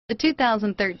The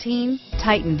 2013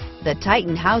 Titan. The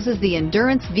Titan houses the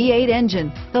Endurance V8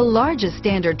 engine, the largest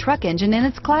standard truck engine in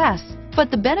its class.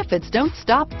 But the benefits don't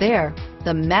stop there.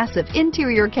 The massive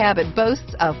interior cabin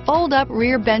boasts a fold-up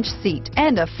rear bench seat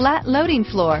and a flat loading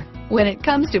floor. When it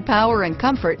comes to power and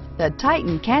comfort, the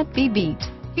Titan can't be beat.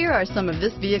 Here are some of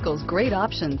this vehicle's great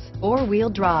options: four-wheel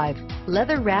drive,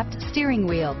 leather-wrapped steering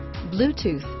wheel,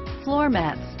 Bluetooth, floor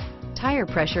mats, tire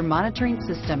pressure monitoring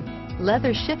system,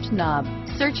 leather shift knob.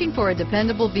 Searching for a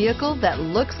dependable vehicle that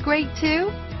looks great too?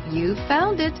 You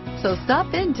found it, so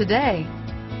stop in today.